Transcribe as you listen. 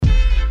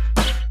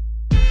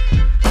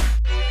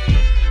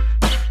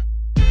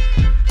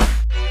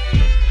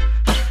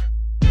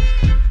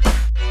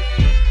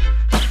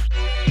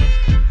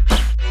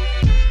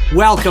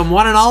welcome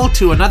one and all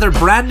to another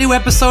brand new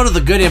episode of The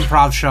Good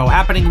Improv Show,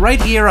 happening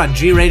right here on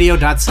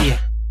gradio.ca.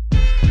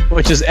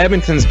 Which is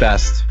Edmonton's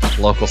best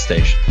local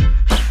station.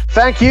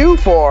 Thank you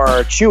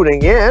for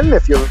tuning in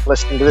if you're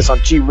listening to this on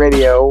G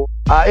Radio.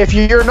 If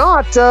you're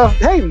not,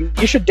 hey,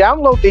 you should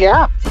download the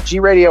app, the G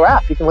Radio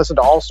app. You can listen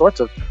to all sorts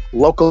of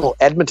local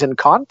Edmonton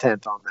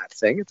content on that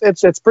thing.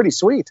 It's pretty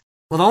sweet.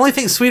 Well, the only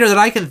thing sweeter that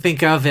I can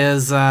think of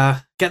is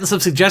getting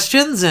some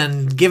suggestions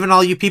and giving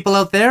all you people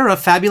out there a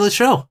fabulous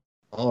show.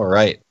 All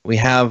right. We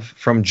have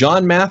from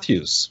John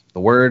Matthews, the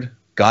word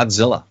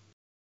Godzilla.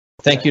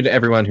 Thank you to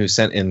everyone who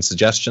sent in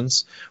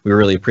suggestions. We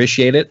really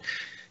appreciate it.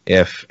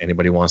 If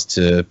anybody wants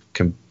to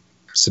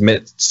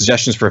submit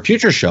suggestions for a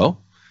future show,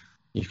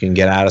 you can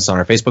get at us on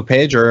our Facebook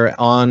page or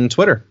on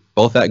Twitter,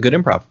 both at Good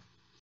Improv.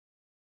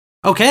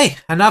 Okay,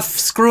 enough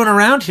screwing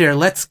around here.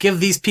 Let's give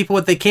these people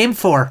what they came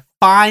for.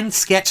 Fine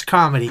sketch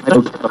comedy.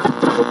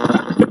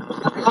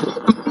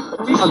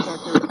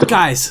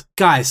 Guys,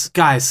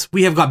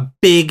 we have got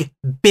big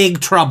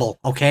trouble,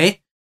 okay?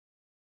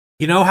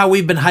 You know how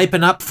we've been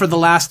hyping up for the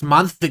last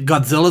month that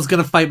Godzilla's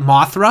gonna fight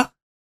Mothra?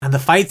 And the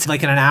fight's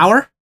like in an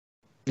hour?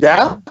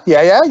 Yeah.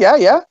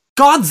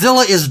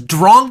 Godzilla is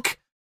drunk.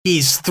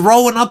 He's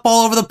throwing up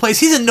all over the place.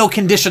 He's in no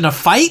condition to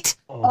fight.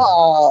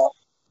 Oh,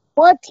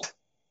 what?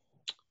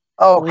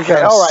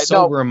 Okay, all right.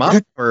 Sober him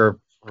up or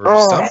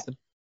something.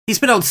 He's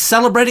been out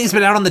celebrating. He's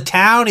been out on the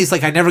town. He's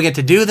like, I never get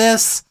to do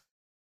this.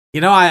 You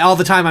know, all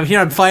the time I'm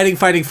here, I'm fighting.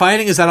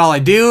 Is that all I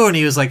do? And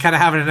he was like kind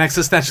of having an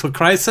existential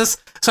crisis.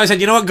 So I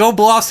said, you know what, go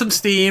blow off some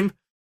steam.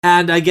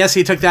 And I guess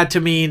he took that to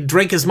mean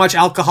drink as much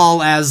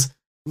alcohol as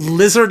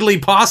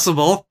lizardly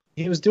possible.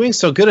 He was doing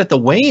so good at the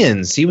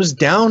weigh-ins. He was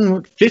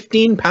down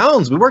 15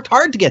 pounds. We worked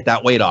hard to get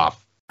that weight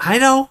off. I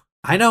know.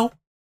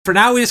 For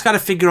now, we just got to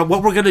figure out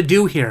what we're going to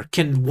do here.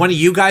 Can one of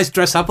you guys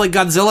dress up like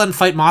Godzilla and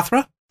fight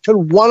Mothra? Should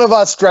one of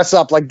us dress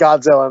up like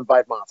Godzilla and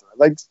fight Mothra?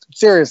 Like,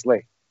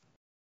 seriously.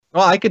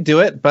 Well, I could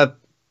do it, but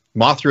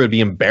Mothra would be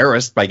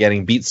embarrassed by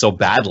getting beat so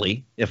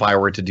badly if I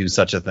were to do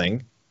such a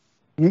thing.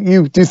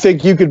 You do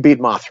think you could beat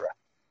Mothra?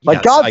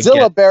 Like, yes,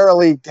 Godzilla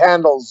barely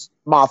handles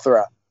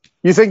Mothra.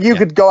 You think you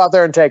could go out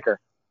there and take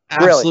her?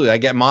 Absolutely. Really? I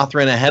get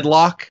Mothra in a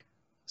headlock,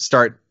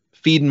 start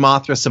feeding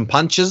Mothra some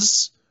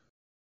punches.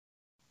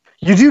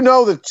 You do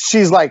know that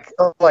she's like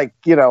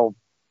you know,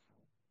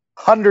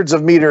 hundreds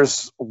of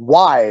meters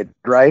wide,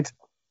 right?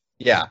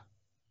 Yeah.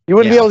 You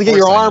wouldn't be able to get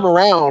your arm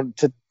around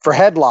for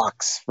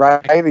headlocks,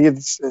 right?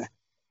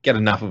 Get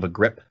enough of a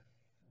grip.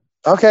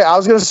 Okay, I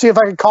was going to see if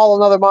I could call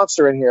another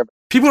monster in here.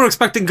 People are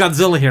expecting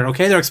Godzilla here,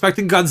 okay? They're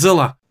expecting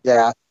Godzilla.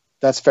 Yeah,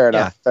 that's fair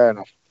enough. Yeah. Fair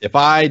enough. If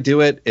I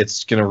do it,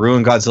 it's going to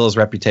ruin Godzilla's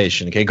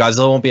reputation, okay?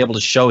 Godzilla won't be able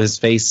to show his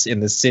face in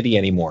the city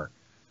anymore.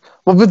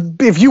 Well, but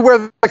if you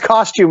wear the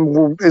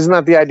costume, isn't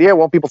that the idea?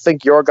 Won't people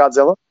think you're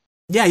Godzilla?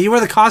 Yeah, you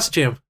wear the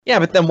costume. Yeah,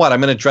 but then what?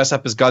 I'm going to dress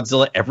up as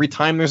Godzilla every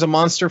time there's a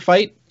monster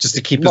fight just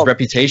to keep his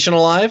reputation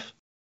alive?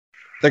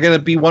 They're going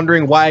to be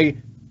wondering why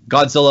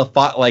Godzilla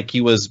fought like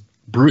he was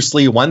Bruce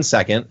Lee 1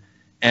 second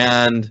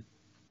and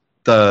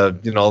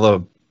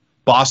the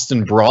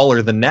Boston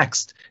Brawler the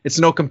next. It's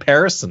no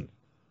comparison.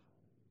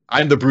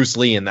 I'm the Bruce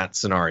Lee in that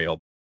scenario.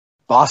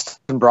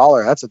 Boston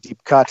Brawler, that's a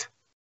deep cut.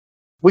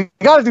 We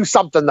got to do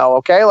something, though,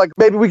 okay? Like,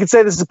 maybe we could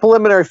say this is a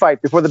preliminary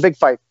fight before the big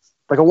fight,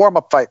 like a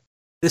warm-up fight.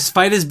 This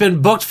fight has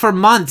been booked for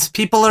months.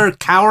 People are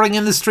cowering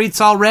in the streets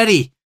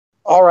already.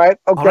 All right,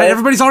 okay. All right,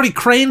 everybody's already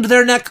craned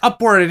their neck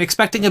upward and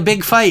expecting a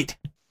big fight.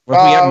 What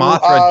if we get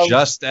Mothra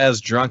just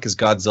as drunk as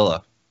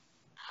Godzilla?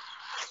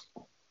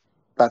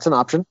 That's an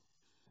option.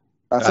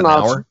 That's an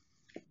option. Hour?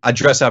 I'd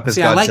dress up as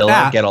Godzilla,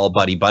 like get all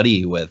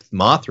buddy-buddy with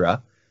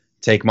Mothra,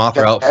 take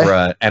Mothra out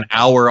for an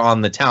hour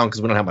on the town,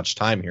 because we don't have much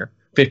time here.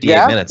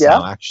 58 minutes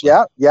now, actually.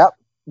 Yeah.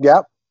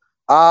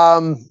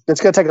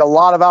 It's going to take a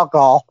lot of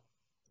alcohol.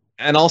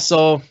 And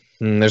also,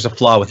 there's a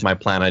flaw with my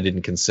plan I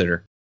didn't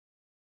consider.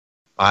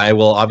 I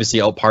will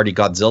obviously out-party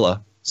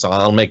Godzilla, so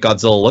I'll make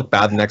Godzilla look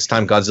bad the next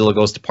time Godzilla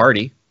goes to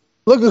party.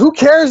 Look, who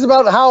cares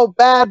about how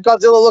bad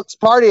Godzilla looks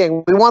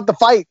partying? We want the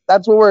fight.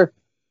 That's what we're...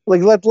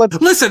 Like, let's...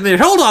 Listen,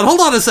 hold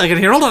on a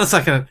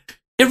second.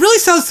 It really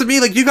sounds to me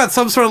like you got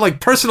some sort of like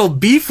personal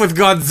beef with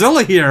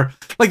Godzilla here.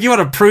 Like you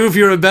want to prove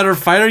you're a better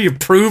fighter, you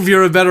prove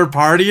you're a better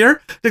partier.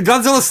 Did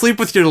Godzilla sleep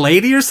with your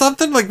lady or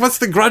something? Like what's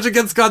the grudge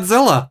against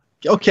Godzilla?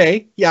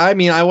 Okay, yeah, I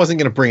mean, I wasn't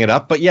going to bring it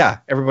up, but yeah,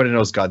 everybody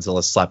knows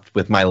Godzilla slept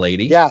with my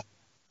lady. Yeah.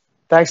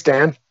 Thanks,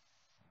 Dan.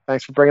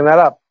 Thanks for bringing that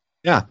up.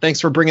 Yeah, thanks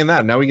for bringing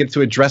that. Now we get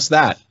to address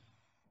that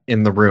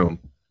in the room.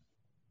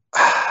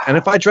 And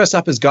if I dress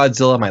up as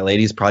Godzilla, my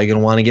lady's probably going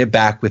to want to get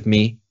back with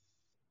me,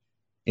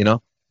 you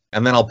know?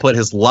 And then I'll put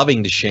his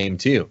loving to shame,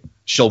 too.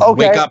 She'll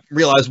wake up and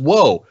realize,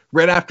 whoa,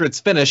 right after it's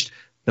finished,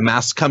 the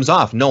mask comes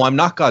off. No, I'm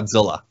not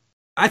Godzilla.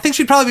 I think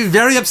she'd probably be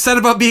very upset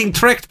about being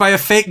tricked by a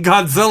fake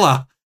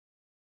Godzilla.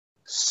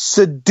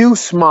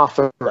 Seduce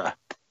Mothra.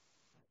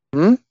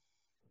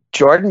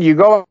 Jordan, you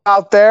go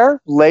out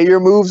there, lay your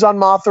moves on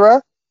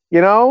Mothra,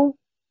 you know,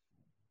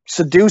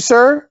 seduce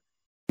her.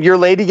 Your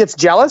lady gets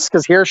jealous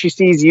because here she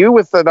sees you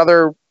with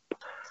another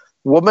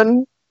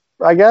woman,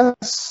 I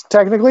guess,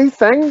 technically,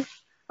 thing.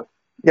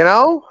 You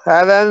know,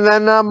 and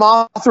then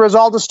Mothra is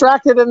all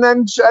distracted, and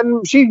then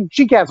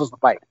she cancels the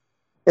fight.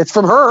 It's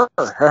from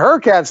her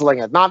canceling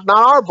it, not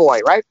our boy,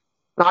 right?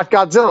 Not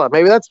Godzilla.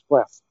 Maybe that's the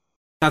plan.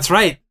 That's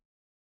right.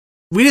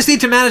 We just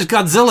need to manage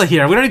Godzilla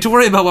here. We don't need to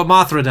worry about what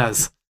Mothra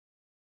does.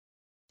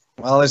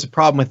 Well, there's a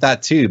problem with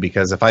that too,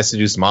 because if I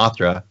seduce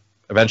Mothra,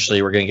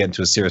 eventually we're going to get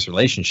into a serious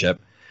relationship,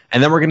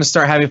 and then we're going to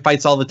start having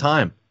fights all the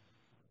time.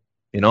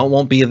 You know, it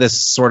won't be this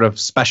sort of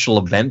special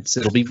event.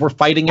 It'll be we're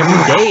fighting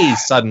every day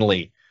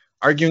suddenly,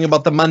 arguing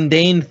about the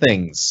mundane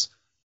things.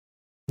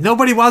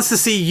 Nobody wants to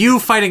see you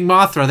fighting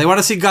Mothra. They want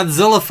to see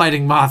Godzilla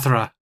fighting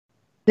Mothra.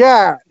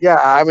 Yeah.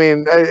 I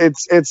mean,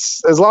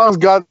 it's as long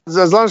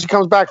as she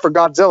comes back for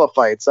Godzilla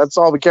fights, that's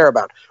all we care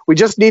about. We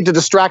just need to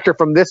distract her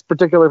from this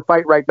particular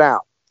fight right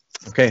now.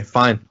 Okay,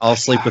 fine. I'll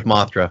sleep with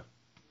Mothra.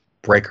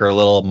 Break her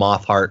little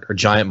moth heart, her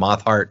giant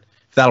moth heart.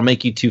 If that'll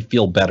make you two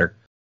feel better.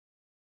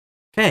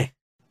 Okay.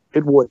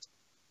 It would.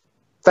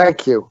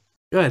 Thank you.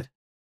 Good.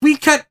 We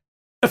cut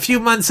a few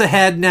months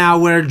ahead now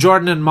where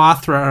Jordan and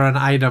Mothra are an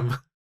item.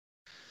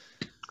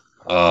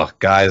 Oh,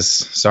 guys,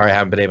 sorry I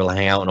haven't been able to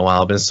hang out in a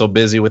while. I've been so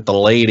busy with the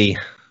lady.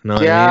 Know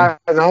what I mean?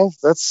 I know.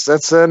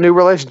 That's a new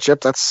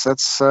relationship.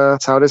 That's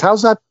how it is.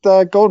 How's that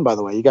going, by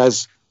the way? You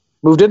guys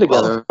moved in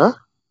together, huh?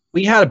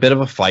 We had a bit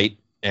of a fight,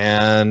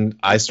 and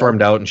I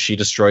stormed out, and she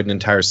destroyed an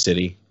entire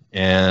city.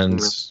 And,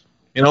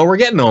 you know, we're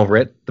getting over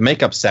it. The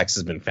makeup sex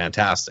has been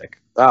fantastic.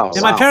 Oh,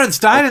 yeah, my parents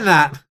died in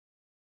that.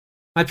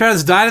 My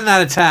parents died in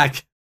that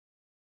attack.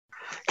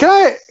 Can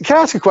I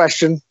ask a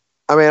question?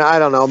 I mean, I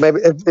don't know. Maybe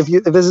if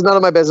this is none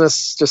of my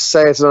business, just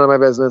say it's none of my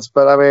business.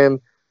 But I mean,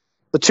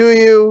 the two of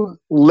you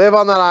live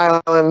on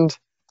that island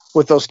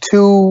with those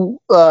two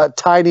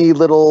tiny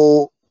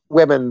little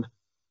women.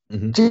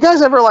 Mm-hmm. Do you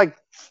guys ever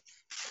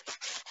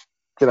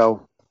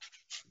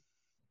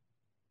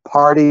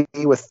party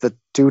with the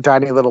two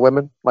tiny little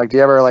women? Like, do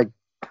you ever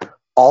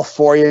all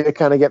four of you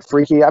kind of get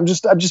freaky? I'm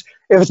just. If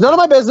it's none of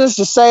my business,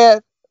 just say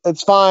it.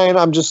 It's fine.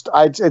 I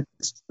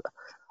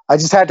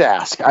just had to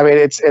ask. I mean,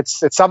 it's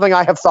something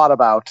I have thought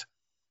about,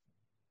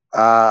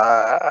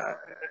 and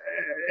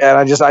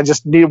I just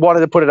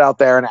wanted to put it out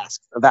there and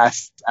ask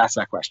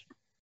that question.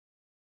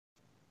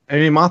 I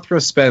mean,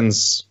 Mothra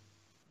spends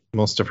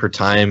most of her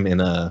time in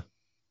a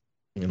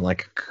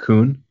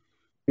cocoon.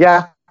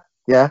 Yeah,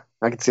 I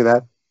can see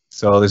that.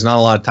 So there's not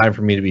a lot of time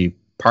for me to be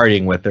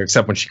partying with her,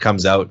 except when she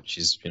comes out,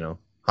 she's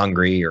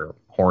hungry or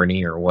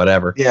horny or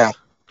whatever. Yeah.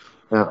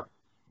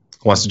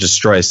 Wants to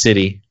destroy a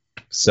city.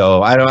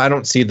 So I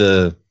don't see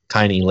the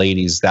tiny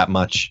ladies that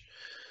much.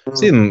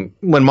 See them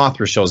when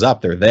Mothra shows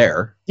up, they're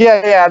there.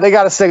 Yeah, they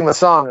got to sing the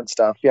song and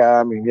stuff. Yeah,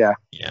 I mean, yeah.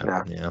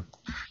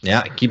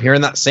 I keep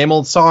hearing that same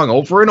old song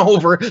over and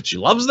over. She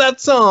loves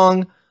that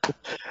song.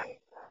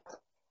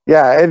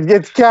 Yeah,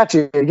 it's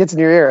catchy. It gets in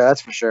your ear,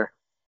 that's for sure.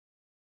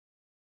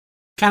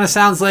 Kind of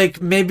sounds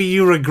like maybe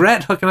you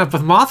regret hooking up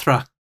with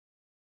Mothra.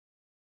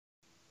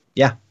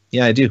 Yeah,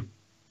 I do.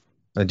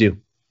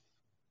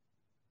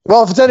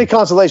 Well, if it's any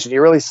consolation,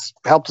 you really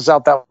helped us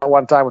out that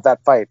one time with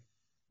that fight.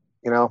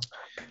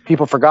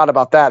 People forgot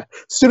about that.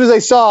 As soon as they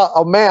saw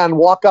a man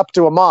walk up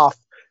to a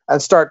moth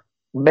and start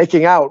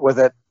making out with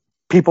it,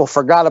 people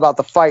forgot about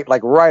the fight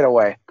right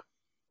away.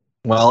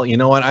 Well, you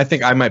know what? I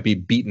think I might be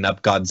beating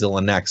up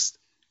Godzilla next,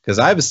 because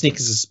I have a sneaking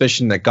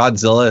suspicion that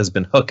Godzilla has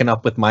been hooking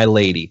up with my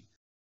lady.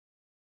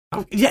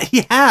 Oh, yeah,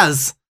 he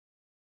has.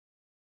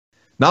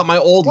 Not my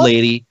old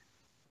lady,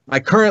 my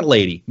current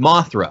lady,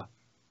 Mothra.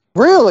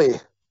 Really?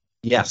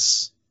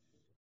 Yes.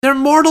 They're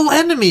mortal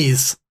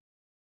enemies.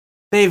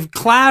 They've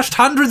clashed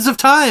hundreds of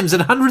times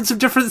in hundreds of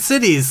different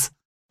cities.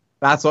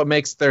 That's what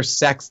makes their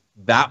sex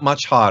that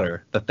much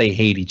hotter, that they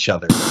hate each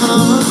other.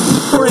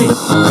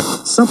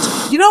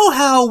 You know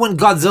how when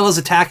Godzilla's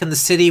attacking the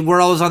city,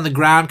 we're always on the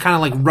ground,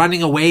 kind of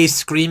running away,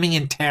 screaming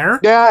in terror?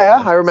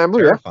 Yeah, I remember.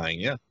 Terrifying,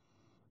 yeah.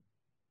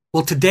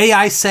 Well, today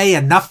I say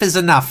enough is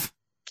enough.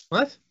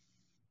 What?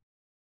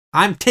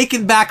 I'm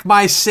taking back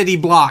my city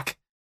block.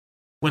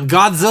 When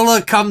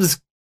Godzilla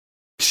comes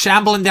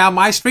shambling down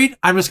my street,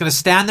 I'm just going to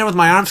stand there with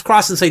my arms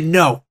crossed and say,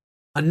 no,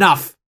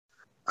 enough.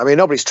 I mean,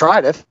 nobody's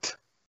tried it.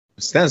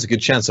 Stands a good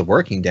chance of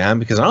working, Dan,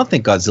 because I don't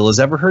think Godzilla's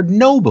ever heard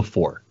no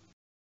before.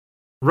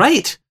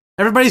 Right.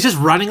 Everybody's just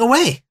running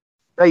away.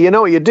 Now, you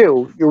know what you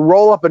do? You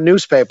roll up a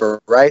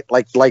newspaper, right?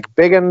 Like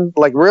big and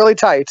really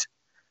tight.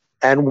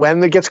 And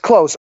when it gets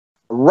close,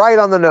 right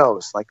on the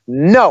nose.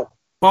 No.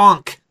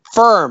 Bonk.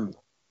 Firm.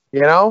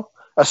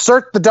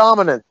 Assert the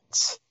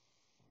dominance.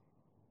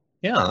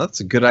 Yeah, that's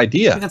a good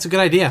idea. I think that's a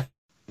good idea.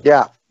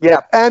 Yeah.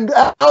 And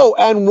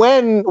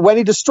when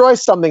he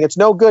destroys something, it's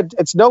no good.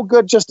 It's no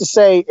good just to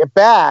say it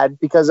bad,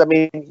 because I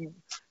mean,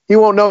 he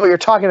won't know what you're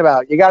talking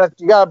about. You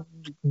gotta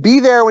be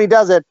there when he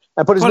does it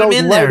and put his nose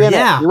right in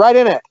it. You're right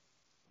in it.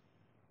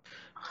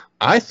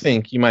 I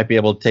think you might be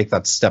able to take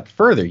that step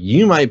further.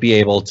 You might be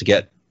able to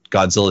get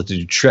Godzilla to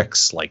do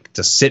tricks, like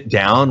to sit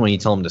down when you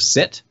tell him to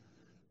sit,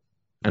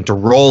 and to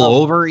roll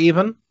over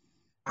even.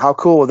 How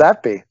cool would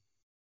that be?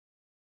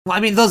 Well, I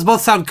mean, those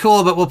both sound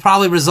cool, but will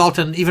probably result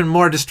in even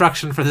more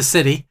destruction for the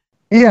city.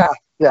 Yeah,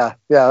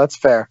 that's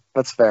fair.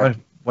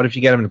 What if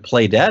you get him to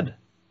play dead?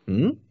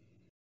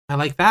 I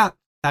like that.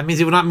 That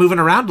means we're not moving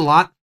around a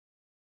lot.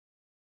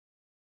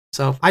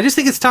 So I just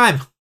think it's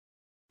time.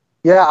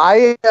 Yeah,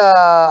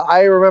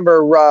 I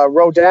remember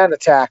Rodan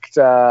attacked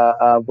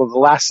the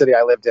last city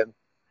I lived in,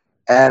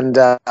 and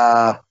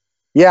I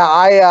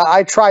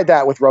tried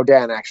that with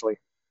Rodan actually.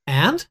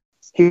 And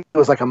he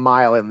was like a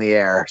mile in the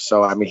air,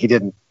 so I mean he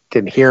didn't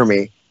hear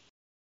me.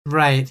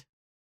 Right.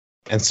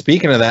 And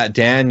speaking of that,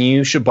 Dan,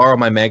 you should borrow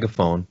my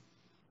megaphone,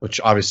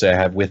 which obviously I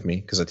have with me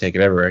because I take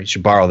it everywhere. You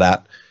should borrow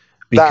that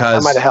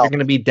because you're going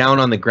to be down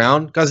on the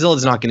ground.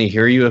 Godzilla's not going to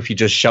hear you if you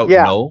just shout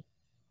no.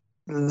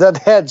 That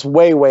head's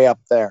way up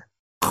there.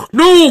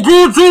 No,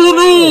 Godzilla,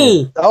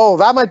 no! Oh,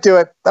 that might do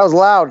it. That was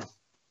loud.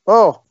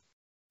 Oh.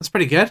 That's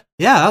pretty good.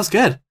 Yeah, that was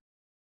good.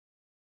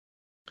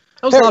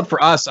 That was loud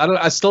for us.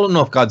 I still don't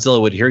know if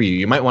Godzilla would hear you.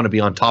 You might want to be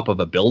on top of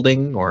a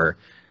building or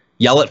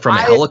yell it from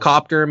a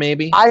helicopter,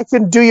 maybe. I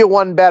can do you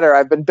one better.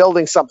 I've been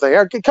building something.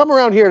 Come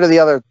around here to the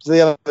other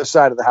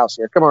side of the house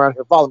here. Come around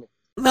here. Follow me.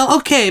 Well,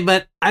 okay,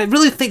 but I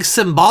really think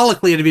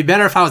symbolically it'd be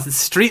better if I was at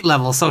street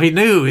level, so he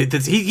knew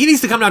he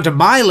needs to come down to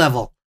my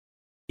level.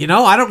 You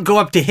know, I don't go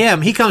up to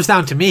him. He comes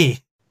down to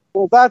me.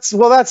 Well, that's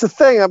the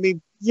thing. I mean,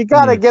 you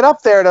got to get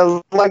up there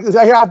to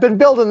I've been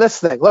building this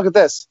thing. Look at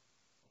this.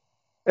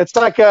 It's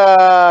like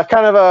a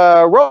kind of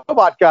a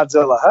robot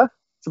Godzilla, huh?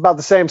 It's about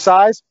the same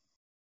size.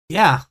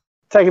 Yeah.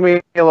 Taking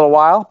me a little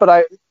while, but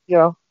I,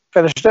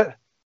 finished it.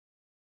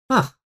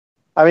 Huh.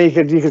 I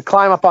mean, you could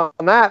climb up on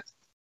that.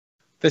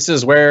 This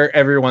is where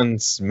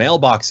everyone's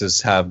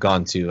mailboxes have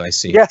gone to, I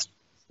see. Yes.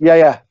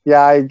 Yeah.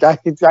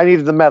 I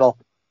needed the metal.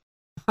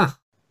 Huh.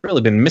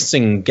 Really been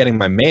missing getting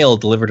my mail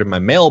delivered in my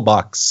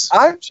mailbox.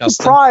 I'm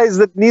surprised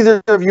that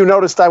neither of you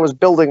noticed I was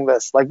building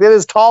this. Like, it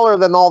is taller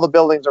than all the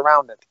buildings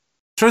around it.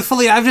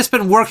 Truthfully, I've just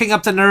been working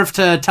up the nerve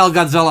to tell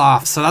Godzilla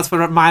off, so that's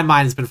where my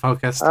mind's been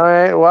focused. All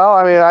right. Well,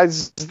 I mean, I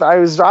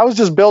was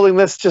just building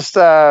this just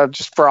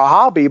for a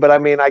hobby, but I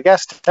mean, I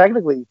guess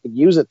technically you could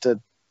use it to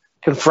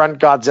confront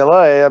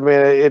Godzilla. I mean,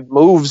 it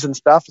moves and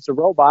stuff. It's a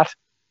robot.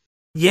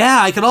 Yeah,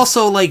 I could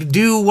also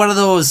do one of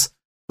those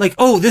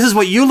oh, this is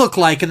what you look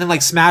like, and then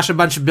smash a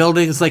bunch of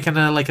buildings in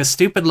a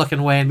stupid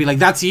looking way and be like,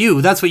 that's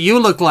you. That's what you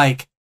look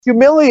like.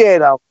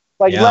 Humiliate him.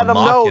 Let him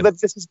know that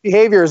this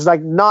behavior is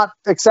not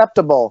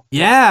acceptable.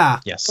 Yeah.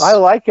 Yes. I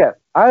like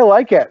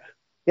it.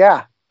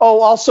 Yeah.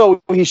 Oh,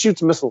 also he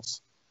shoots missiles.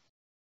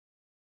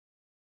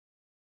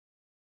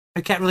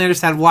 I can't really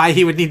understand why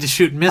he would need to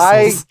shoot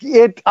missiles.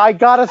 I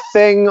got a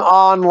thing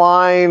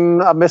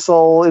online, a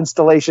missile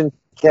installation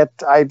kit.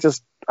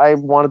 I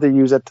wanted to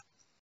use it.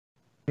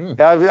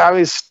 I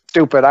was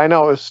stupid. I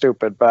know it was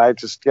stupid, but I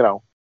just,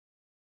 You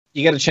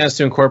get a chance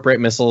to incorporate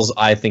missiles,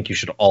 I think you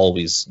should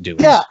always do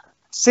it. Yeah.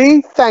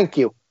 See? Thank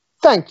you,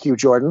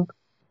 Jordan.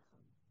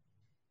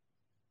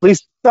 At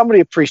least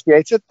somebody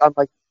appreciates it. I'm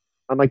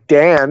like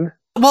Dan.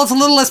 Well, it's a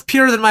little less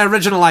pure than my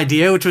original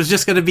idea, which was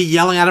just going to be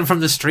yelling at him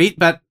from the street,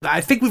 but I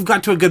think we've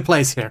got to a good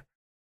place here.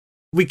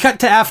 We cut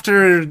to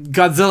after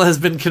Godzilla has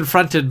been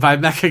confronted by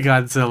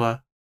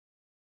Mechagodzilla.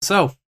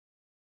 So,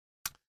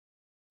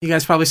 you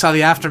guys probably saw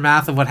the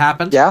aftermath of what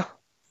happened? Yeah.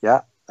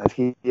 Yeah,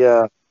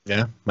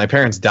 my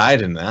parents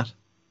died in that.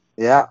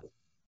 Yeah.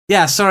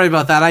 Yeah, sorry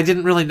about that. I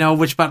didn't really know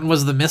which button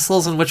was the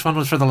missiles and which one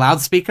was for the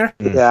loudspeaker.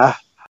 Yeah.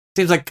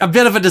 Seems like a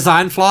bit of a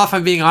design flaw, if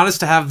I'm being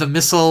honest, to have the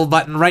missile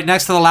button right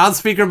next to the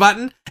loudspeaker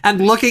button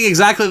and looking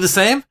exactly the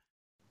same.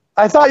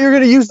 I thought you were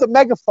going to use the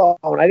megaphone.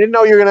 I didn't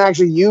know you were going to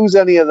actually use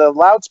any of the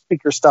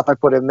loudspeaker stuff I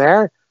put in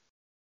there.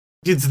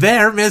 It's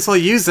there. May as well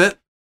use it.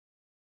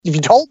 If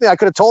you told me, I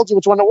could have told you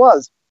which one it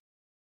was.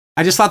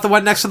 I just thought the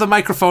one next to the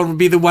microphone would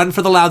be the one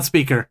for the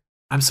loudspeaker.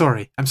 I'm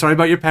sorry. I'm sorry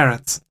about your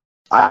parents.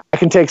 I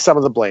can take some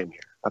of the blame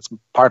here. That's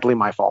partly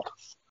my fault.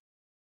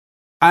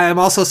 I am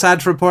also sad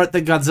to report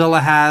that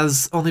Godzilla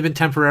has only been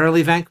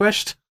temporarily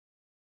vanquished.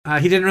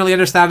 He didn't really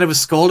understand it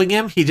was scolding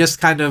him. He just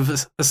kind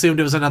of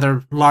assumed it was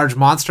another large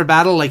monster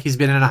battle like he's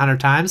been in 100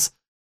 times.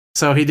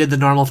 So he did the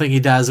normal thing he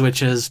does,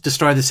 which is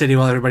destroy the city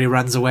while everybody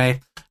runs away.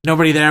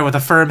 Nobody there with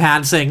a firm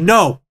hand saying,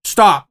 no,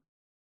 stop.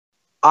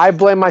 I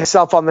blame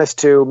myself on this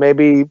too.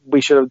 Maybe we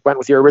should have went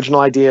with your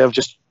original idea of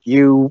just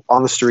you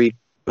on the street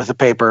with a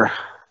paper.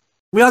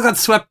 We all got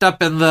swept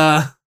up in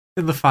the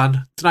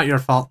fun. It's not your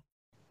fault.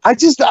 I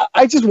just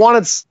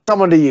wanted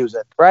someone to use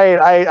it, right?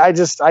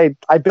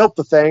 I built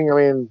the thing. I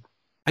mean,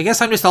 I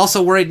guess I'm just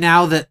also worried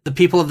now that the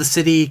people of the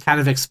city kind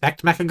of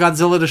expect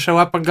Mechagodzilla to show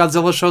up when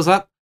Godzilla shows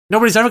up.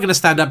 Nobody's ever going to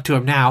stand up to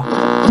him now.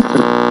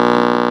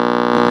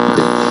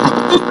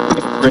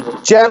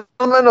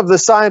 Gentlemen of the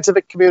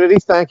scientific community,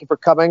 thank you for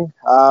coming.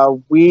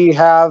 We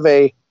have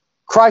a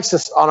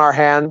crisis on our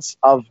hands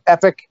of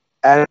epic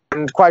and,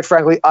 quite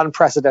frankly,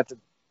 unprecedented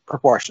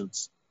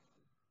proportions.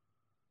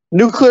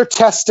 Nuclear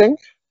testing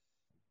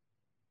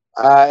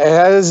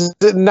has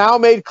now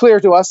made clear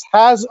to us,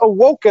 has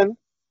awoken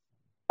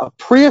a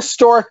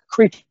prehistoric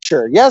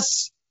creature.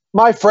 Yes,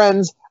 my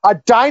friends, a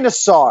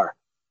dinosaur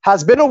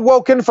has been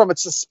awoken from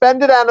its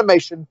suspended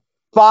animation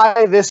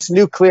by this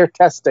nuclear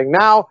testing.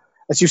 Now,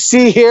 as you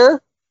see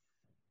here,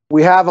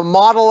 we have a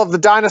model of the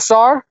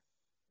dinosaur.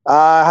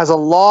 Has a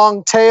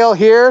long tail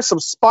here, some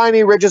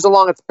spiny ridges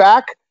along its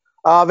back,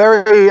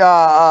 very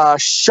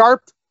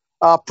sharp,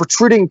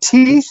 protruding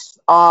teeth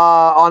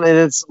on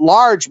its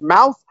large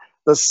mouth,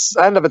 the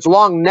end of its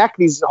long neck,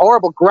 these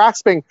horrible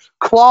grasping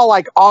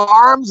claw-like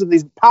arms, and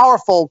these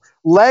powerful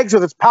legs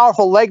with its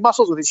powerful leg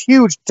muscles with these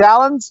huge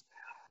talons.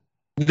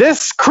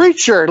 This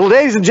creature,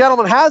 ladies and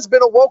gentlemen, has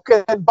been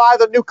awoken by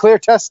the nuclear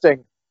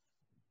testing.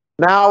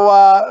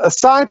 Now,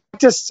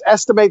 scientists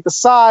estimate the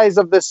size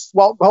of this.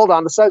 Well, hold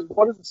on. The size.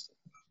 What is this?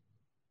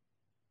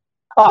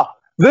 Oh,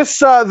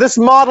 this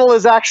model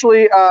is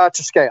actually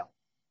to scale.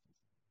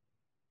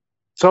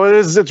 So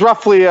it's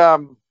roughly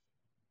 2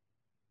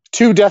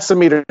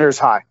 decimeters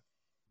high.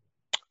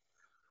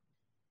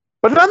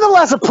 But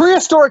nonetheless, a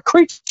prehistoric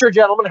creature,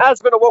 gentlemen,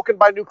 has been awoken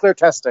by nuclear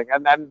testing,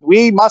 and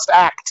we must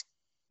act.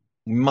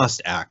 We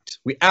must act.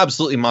 We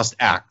absolutely must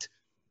act.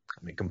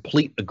 I'm in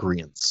complete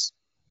agreement.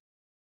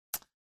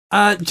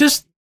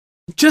 Just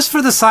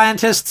for the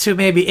scientists who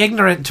may be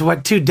ignorant to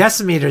what 2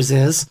 decimeters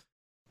is,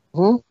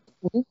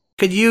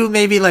 could you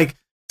maybe like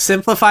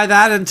simplify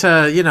that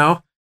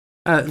into,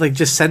 like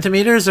just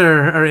centimeters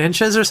or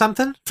inches or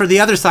something for the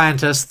other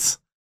scientists?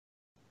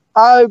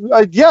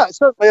 Yeah,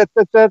 certainly.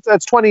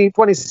 That's 20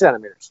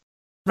 centimeters.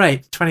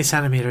 Right, 20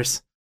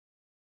 centimeters.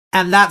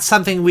 And that's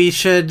something we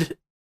should.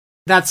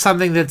 That's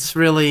something that's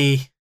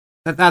really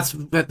that's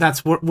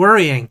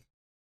worrying,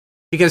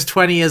 because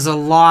 20 is a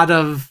lot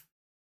of.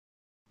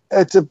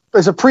 It's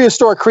a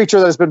prehistoric creature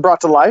that has been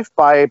brought to life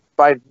by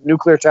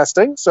nuclear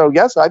testing. So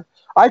yes,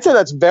 I'd say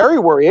that's very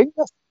worrying.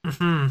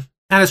 Mm-hmm.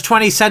 And it's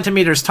 20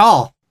 centimeters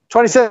tall.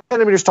 20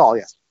 centimeters tall,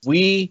 yes.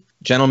 We,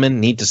 gentlemen,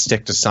 need to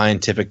stick to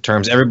scientific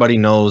terms. Everybody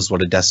knows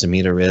what a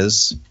decimeter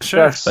is.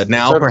 Sure. Yes. But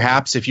now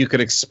perhaps if you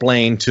could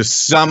explain to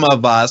some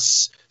of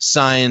us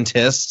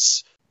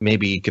scientists,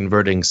 maybe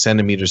converting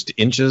centimeters to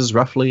inches,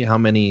 roughly, how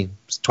many,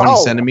 20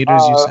 centimeters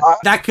you said?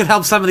 That could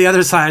help some of the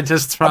other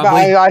scientists,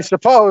 probably. I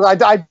suppose.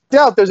 I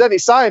doubt there's any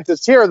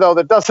scientist here, though,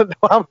 that doesn't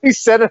know how many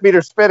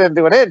centimeters fit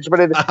into an inch.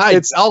 But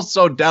I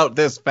also doubt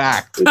this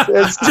fact.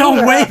 It's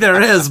No way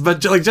there is,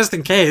 but like just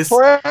in case.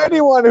 For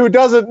anyone who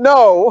doesn't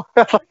know,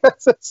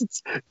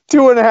 it's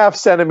 2.5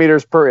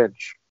 centimeters per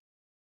inch.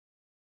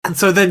 And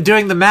so then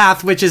doing the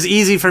math, which is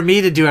easy for me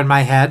to do in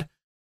my head,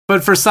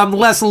 but for some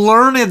less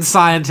learned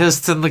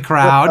scientists in the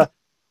crowd,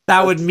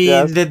 that would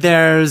mean that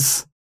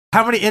there's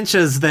how many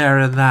inches there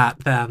in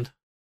that then?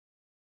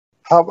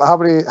 How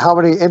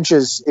many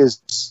inches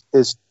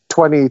is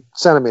 20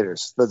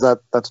 centimeters? That's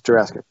what you're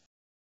asking.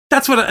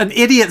 That's what an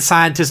idiot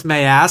scientist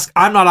may ask.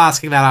 I'm not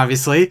asking that,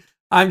 obviously.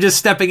 I'm just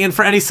stepping in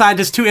for any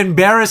scientist too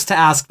embarrassed to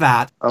ask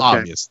that. Okay.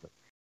 Obviously.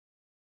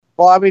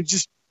 Well, I mean,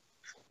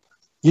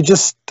 you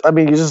just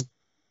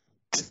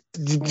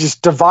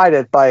divide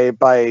it by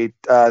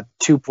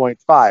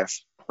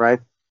 2.5, right?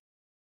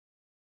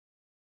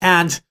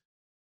 And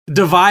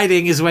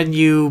dividing is when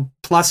you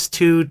plus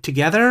 2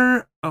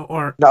 together,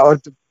 or no?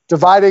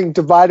 Dividing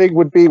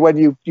would be when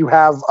you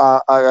have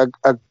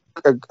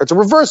it's a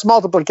reverse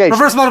multiplication.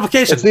 Reverse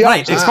multiplication,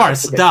 right? Of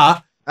course, duh.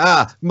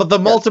 But the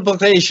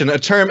multiplication, a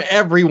term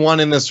everyone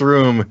in this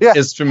room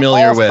is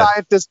familiar with. All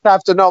scientists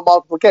have to know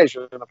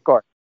multiplication, of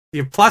course.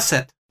 You plus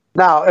it.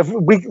 Now,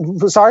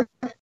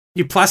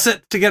 You plus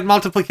it to get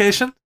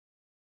multiplication?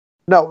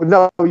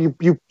 No.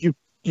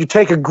 You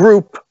take a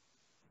group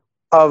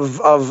of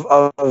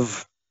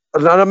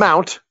an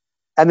amount,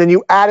 and then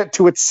you add it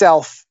to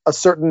itself a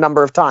certain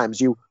number of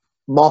times. You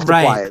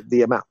multiply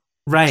the amount.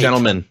 Right.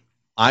 Gentlemen,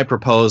 I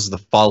propose the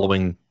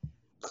following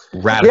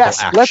radical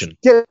action. Let's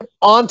get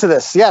on to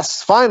this.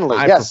 Yes, finally.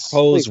 I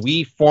propose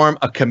we form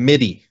a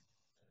committee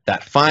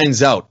that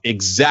finds out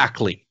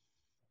exactly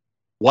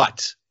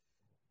what,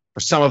 for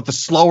some of the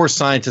slower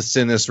scientists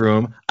in this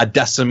room, a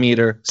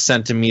decimeter,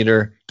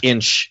 centimeter,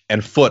 inch,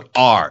 and foot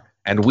are.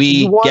 And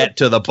we get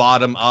to the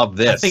bottom of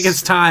this. I think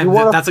it's time.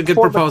 That's a good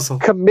proposal.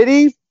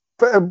 Committee?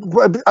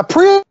 A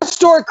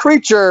prehistoric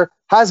creature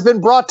has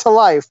been brought to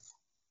life.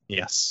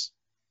 Yes.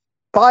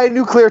 By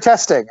nuclear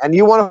testing. And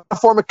you want to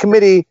form a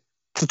committee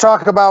to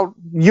talk about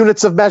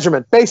units of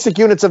measurement, basic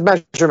units of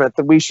measurement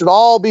that we should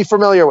all be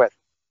familiar with.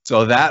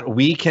 So that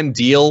we can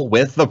deal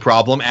with the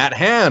problem at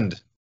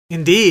hand.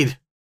 Indeed.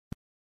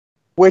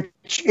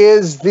 Which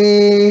is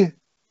the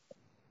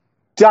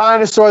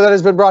dinosaur that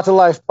has been brought to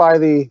life by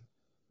the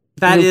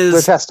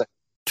testing.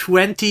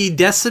 20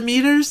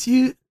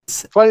 decimeters?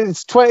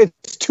 It's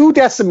 2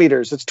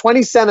 decimeters. It's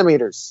 20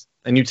 centimeters.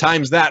 And you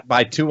times that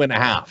by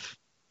 2.5.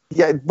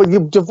 Yeah, but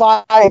you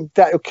divide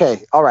that.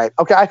 Okay, all right.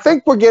 Okay, I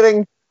think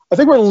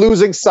we're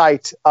losing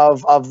sight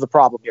of the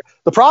problem here.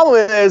 The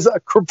problem is a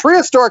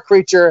prehistoric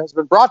creature has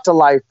been brought to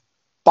life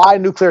by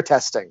nuclear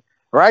testing.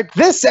 Right?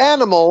 This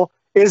animal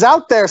is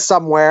out there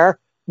somewhere,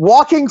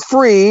 walking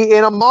free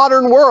in a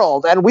modern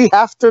world, and we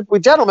have to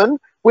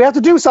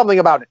do something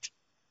about it.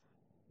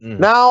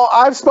 Now,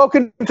 I've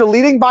spoken to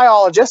leading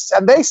biologists,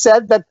 and they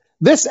said that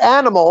this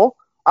animal,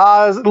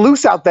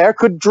 loose out there,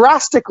 could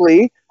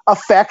drastically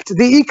affect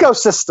the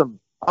ecosystem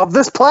of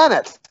this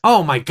planet.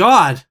 Oh my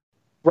God!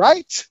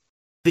 Right?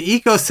 The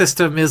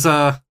ecosystem is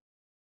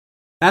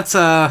that's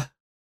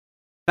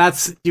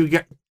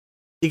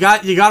you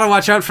got to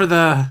watch out for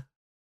the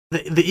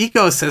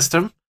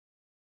ecosystem,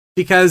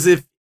 because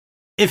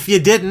if you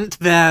didn't,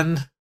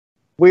 then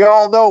we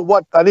all know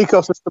what an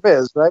ecosystem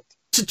is, right?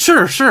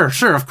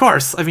 Sure, of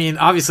course. I mean,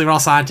 obviously we're all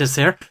scientists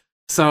here,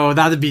 so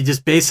that would be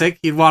just basic.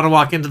 You'd want to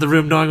walk into the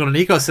room knowing what an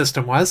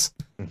ecosystem was.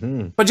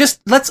 Mm-hmm. But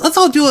just let's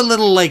all do a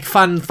little like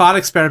fun thought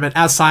experiment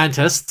as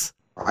scientists.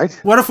 Right.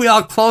 What if we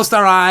all closed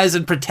our eyes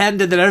and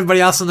pretended that everybody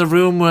else in the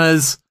room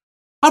was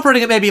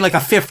operating at maybe like a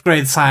 5th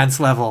grade science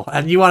level,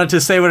 and you wanted to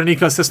say what an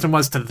ecosystem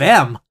was to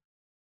them?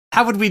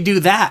 How would we do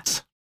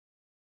that?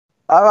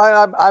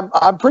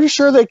 I'm pretty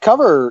sure they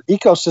cover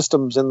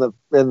ecosystems in the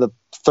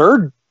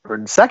 3rd or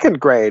 2nd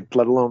grade,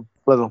 let alone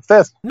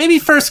 5th. Maybe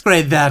 1st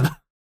grade then.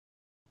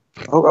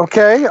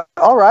 Okay,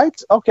 all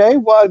right, okay.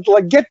 Well,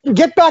 like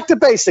get back to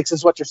basics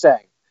is what you're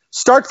saying.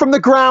 Start from the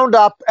ground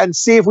up and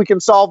see if we can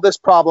solve this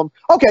problem.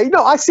 Okay,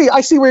 no, I see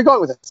where you're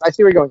going with this.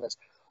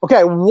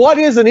 Okay, what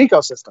is an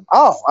ecosystem?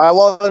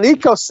 Well, an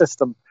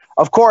ecosystem,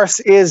 of course,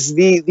 is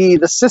the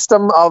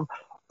system of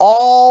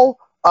all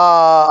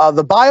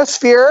the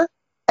biosphere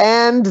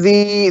and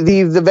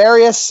the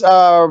various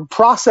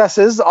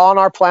processes on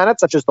our planet,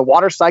 such as the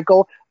water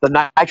cycle,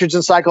 the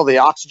nitrogen cycle, the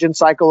oxygen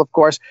cycle, of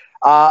course,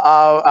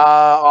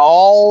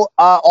 all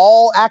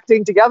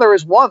acting together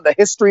as one. The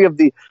history of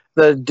the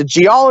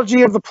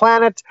geology of the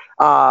planet,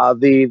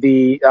 what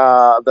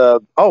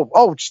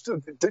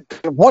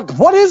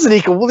is an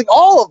eco?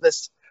 All of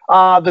this,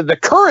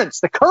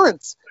 the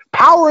currents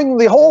powering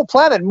the whole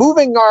planet,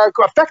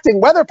 affecting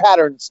weather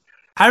patterns.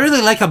 I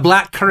really like a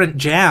black currant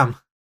jam.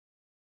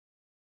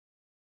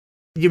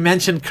 You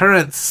mentioned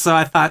currents, so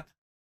I thought,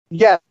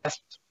 yes,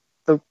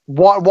 the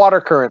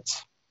water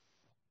currents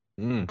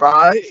in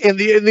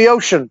the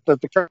ocean. The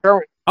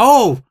current.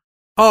 Oh,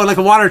 like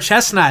a water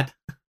chestnut.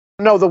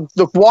 No, the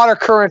water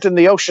current in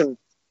the ocean.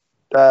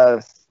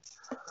 The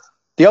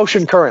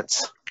ocean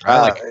currents.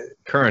 I like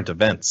current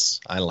events.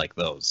 I like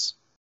those.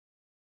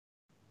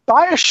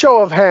 By a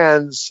show of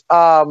hands,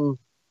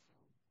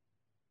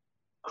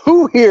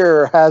 who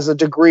here has a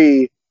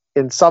degree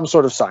in some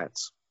sort of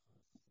science?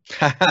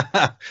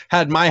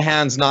 Had my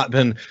hands not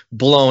been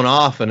blown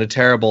off in a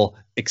terrible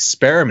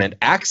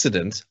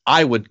accident,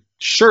 I would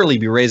surely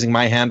be raising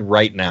my hand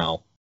right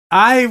now.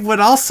 I would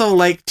also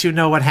like to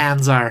know what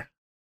hands are.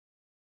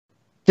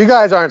 You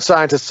guys aren't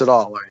scientists at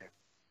all, are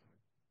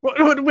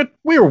you?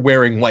 We're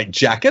wearing white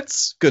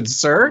jackets, good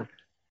sir.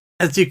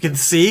 As you can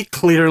see,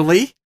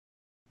 clearly.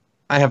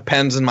 I have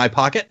pens in my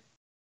pocket.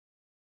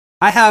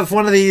 I have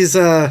one of these,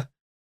 the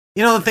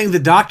thing the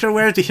doctor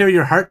wears to hear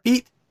your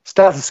heartbeat?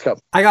 Stethoscope.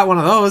 I got one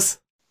of those.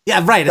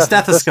 Yeah, right, a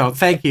stethoscope.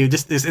 Thank you.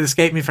 Just it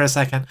escaped me for a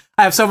second.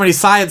 I have so many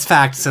science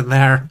facts in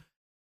there.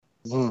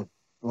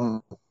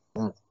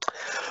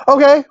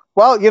 Okay,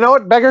 well, you know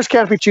what? Beggars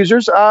can't be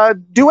choosers.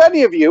 Do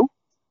any of you,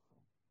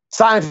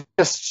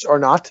 scientists or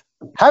not,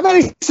 have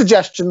any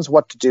suggestions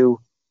what to do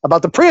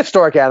about the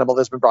prehistoric animal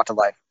that's been brought to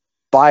life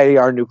by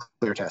our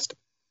nuclear testing?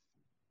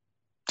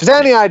 Just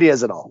any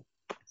ideas at all?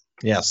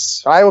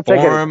 Yes. I will take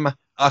it. Form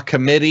a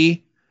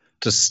committee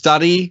to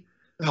study.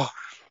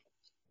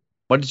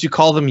 What did you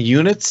call them?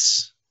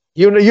 Units?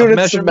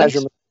 Units of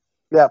measurement.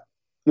 Yeah,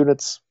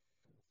 units.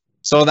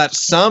 So that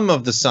some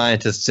of the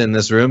scientists in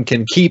this room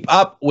can keep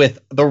up with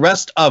the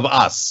rest of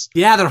us.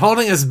 Yeah, they're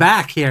holding us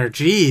back here.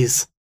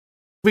 Jeez.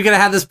 We could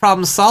have had this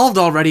problem solved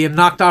already and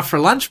knocked off for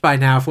lunch by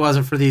now if it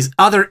wasn't for these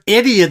other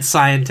idiot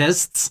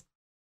scientists.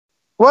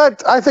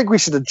 What? I think we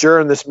should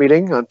adjourn this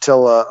meeting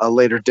until a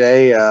later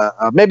day.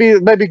 Maybe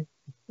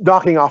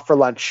knocking off for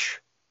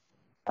lunch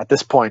at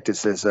this point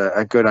is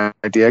a good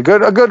idea. A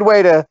good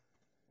way to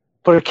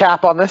put a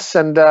cap on this,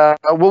 and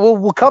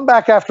we'll come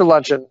back after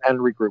lunch and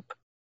regroup.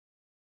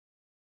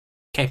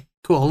 Okay,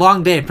 cool.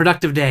 Long day,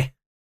 productive day.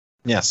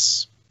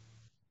 Yes.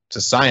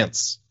 To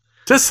science.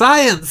 To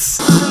science!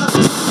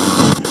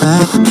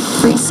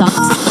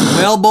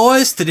 Well,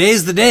 boys,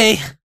 today's the day.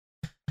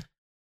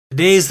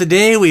 Today's the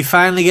day we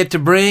finally get to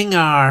bring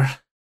our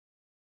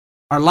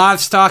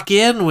livestock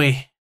in.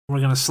 We're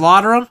going to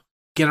slaughter them,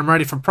 get them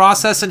ready for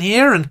processing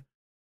here, and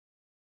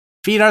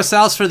feed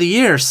ourselves for the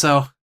year.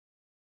 So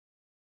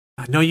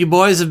I know you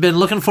boys have been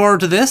looking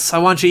forward to this. I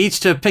want you each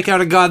to pick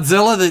out a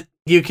Godzilla that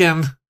you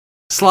can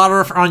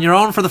slaughter on your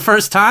own for the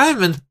first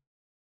time. And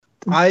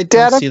I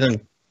don't see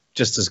them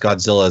just as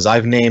Godzillas.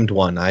 I've named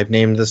one. I've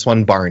named this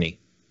one Barney.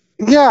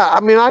 Yeah, I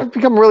mean, I've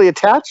become really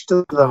attached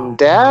to them,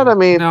 Dad. I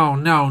mean... No.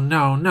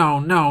 You're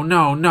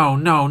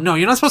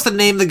not supposed to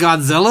name the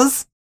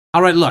Godzillas.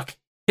 All right, look.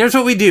 Here's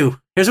what we do,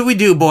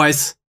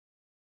 boys.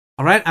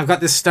 All right, I've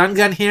got this stun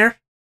gun here.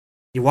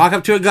 You walk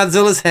up to a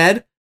Godzilla's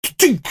head.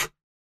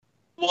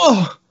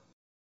 Whoa!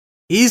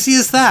 Easy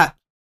as that.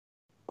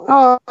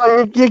 Oh,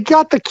 you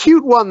got the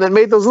cute one that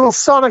made those little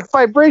sonic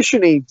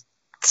vibration-y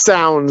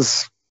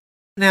sounds.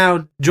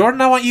 Now, Jordan,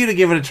 I want you to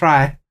give it a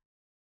try.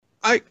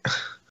 I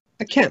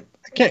can't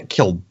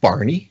kill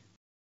Barney.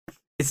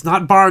 It's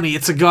not Barney,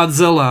 it's a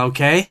Godzilla,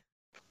 okay?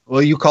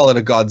 Well, you call it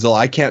a Godzilla.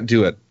 I can't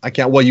do it. I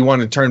can't. Well, you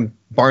want to turn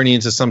Barney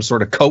into some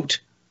sort of coat?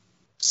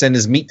 send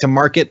his meat to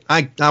market.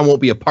 I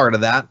won't be a part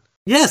of that.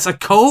 Yes, a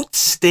coat,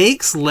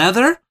 steaks,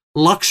 leather,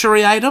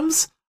 luxury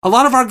items. A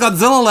lot of our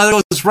Godzilla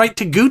leather goes right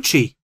to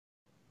Gucci.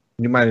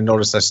 You might have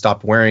noticed I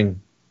stopped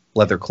wearing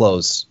leather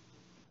clothes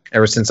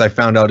ever since I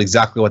found out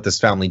exactly what this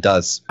family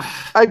does.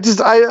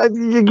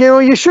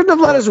 You shouldn't have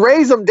let us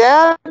raise them,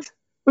 Dad.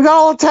 We got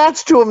all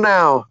attached to them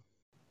now.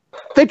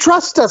 They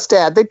trust us,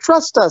 Dad. They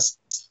trust us.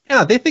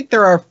 Yeah, they think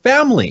they're our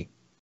family.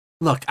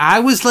 Look, I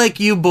was like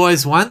you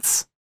boys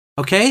once,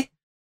 okay?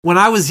 When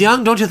I was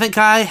young, don't you think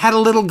I had a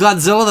little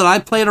Godzilla that I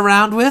played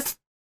around with?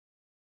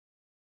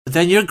 But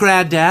then your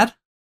granddad,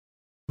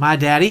 my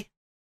daddy,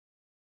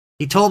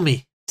 he told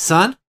me,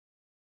 son,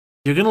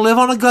 you're going to live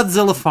on a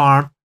Godzilla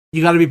farm.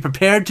 You got to be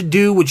prepared to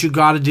do what you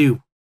got to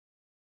do.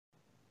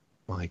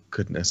 My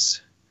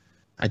goodness.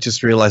 I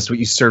just realized what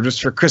you served us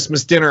for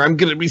Christmas dinner. I'm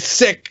going to be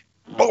sick.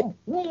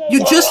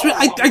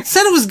 I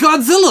said it was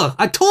Godzilla.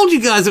 I told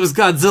you guys it was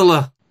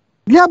Godzilla.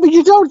 Yeah, but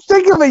you don't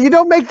think of it. You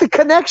don't make the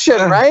connection,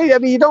 right? I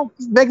mean, you don't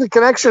make the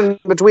connection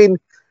between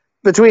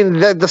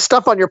the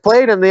stuff on your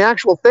plate and the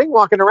actual thing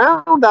walking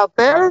around out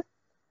there,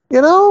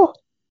 you know?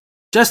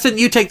 Justin,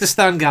 you take the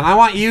stun gun. I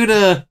want you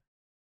to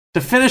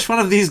finish one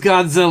of these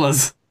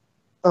Godzillas.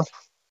 Oh,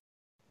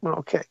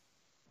 okay.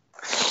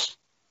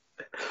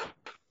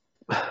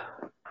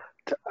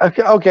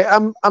 Okay.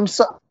 I'm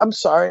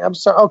sorry.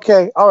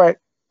 Okay. All right.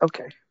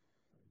 Okay.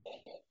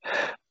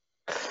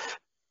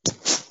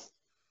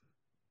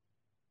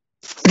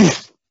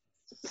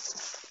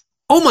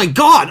 Oh my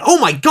god! Oh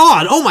my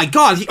god! Oh my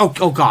god!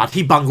 Oh god!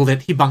 He bungled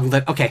it.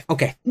 Okay.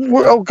 Go!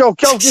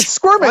 He's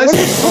squirming. Why is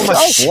there so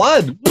much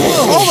blood?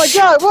 Oh my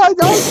god!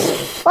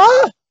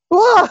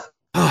 What?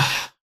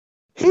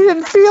 He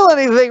didn't feel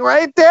anything,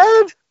 right,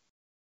 Dad?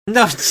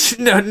 No.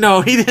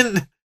 He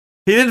didn't.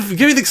 Give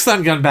me the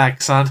stun gun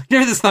back, son. Give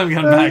me the stun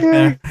gun back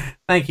there.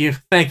 Thank you.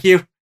 I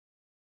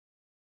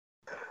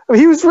mean,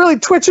 he was really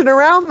twitching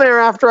around there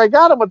after I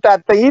got him with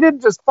that thing. He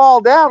didn't just fall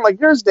down like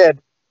yours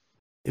did.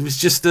 It was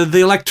just the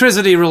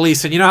electricity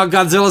releasing. You know how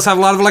Godzillas have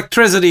a lot of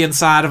electricity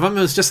inside of them?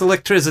 It was just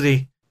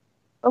electricity.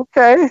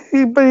 Okay,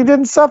 but he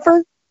didn't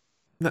suffer?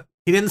 No,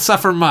 he didn't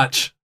suffer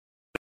much.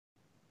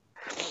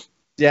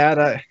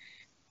 Dad,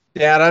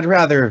 I'd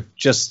rather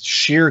just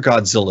shear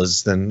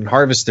Godzillas than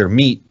harvest their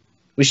meat.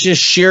 We should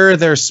just shear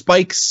their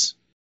spikes.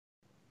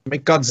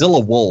 Make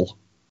Godzilla wool.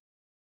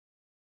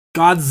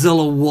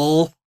 Godzilla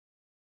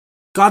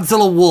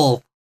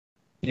wool.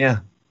 Yeah.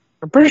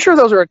 I'm pretty sure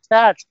those are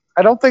attached.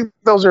 I don't think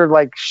those are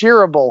like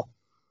shearable.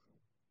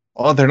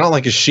 Oh, they're not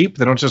like a sheep?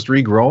 They don't just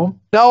regrow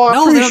them? No,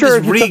 I'm pretty sure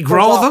just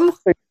regrow them.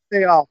 They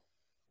stay off.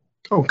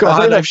 Oh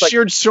god, I've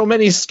sheared so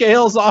many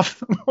scales off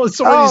them with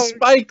so many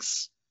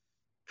spikes.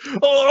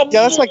 Yeah,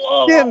 that's like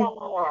skin.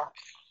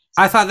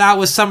 I thought that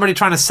was somebody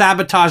trying to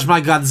sabotage my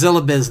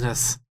Godzilla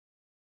business.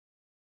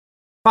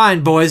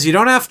 Fine, boys. You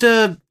don't have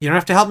to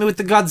help me with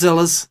the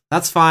Godzillas.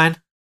 That's fine.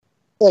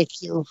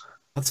 Thank you.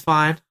 That's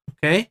fine.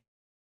 Okay.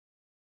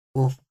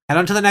 We'll head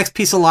on to the next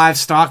piece of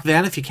livestock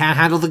then, if you can't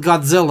handle the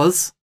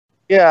Godzillas.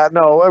 Yeah,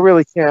 no, I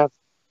really can't.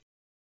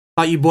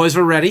 Thought you boys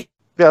were ready.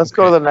 Yeah, let's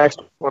go to the next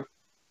one.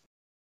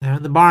 Now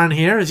in the barn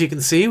here, as you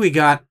can see, we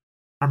got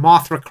our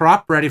Mothra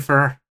crop ready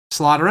for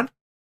slaughtering.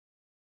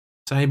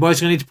 So you boys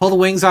are going to need to pull the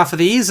wings off of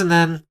these and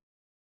then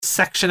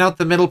section out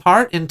the middle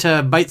part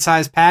into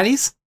bite-sized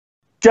patties.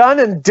 Done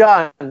and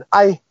done.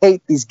 I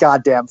hate these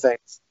goddamn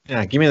things.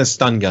 Yeah, give me the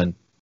stun gun.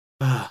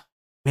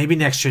 Maybe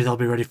next year they'll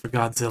be ready for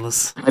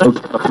Godzillas.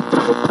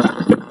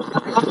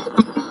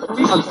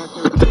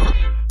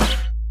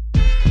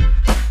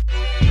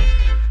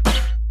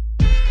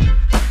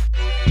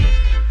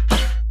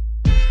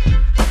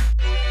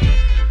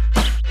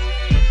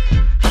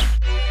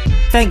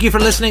 Thank you for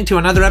listening to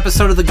another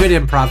episode of The Good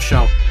Improv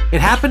Show. It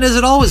happened as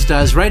it always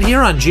does, right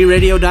here on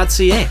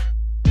gradio.ca.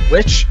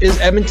 Which is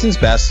Edmonton's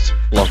best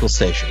local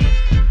station.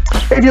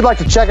 If you'd like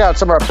to check out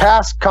some of our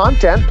past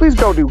content, please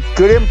go to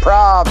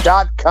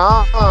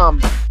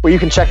goodimprov.com, where you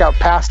can check out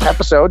past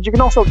episodes. You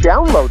can also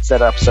download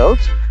said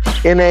episodes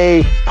in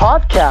a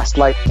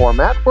podcast-like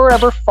format,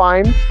 wherever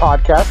fine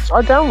podcasts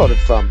are downloaded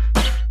from.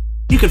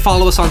 You can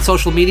follow us on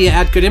social media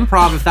at Good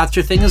Improv if that's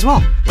your thing as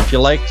well. If you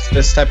liked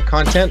this type of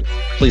content,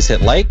 please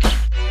hit like,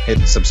 hit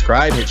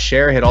subscribe, hit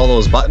share, hit all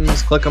those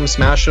buttons, click them,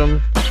 smash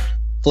them,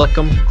 flick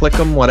them, click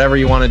them, whatever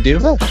you want to do.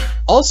 Yeah.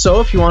 Also,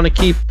 if you want to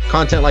keep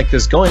content like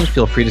this going,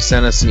 feel free to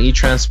send us an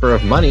e-transfer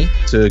of money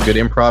to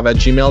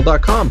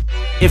goodimprov@gmail.com.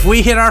 If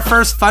we hit our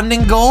first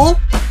funding goal,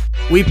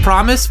 we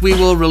promise we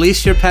will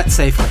release your pet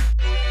safely.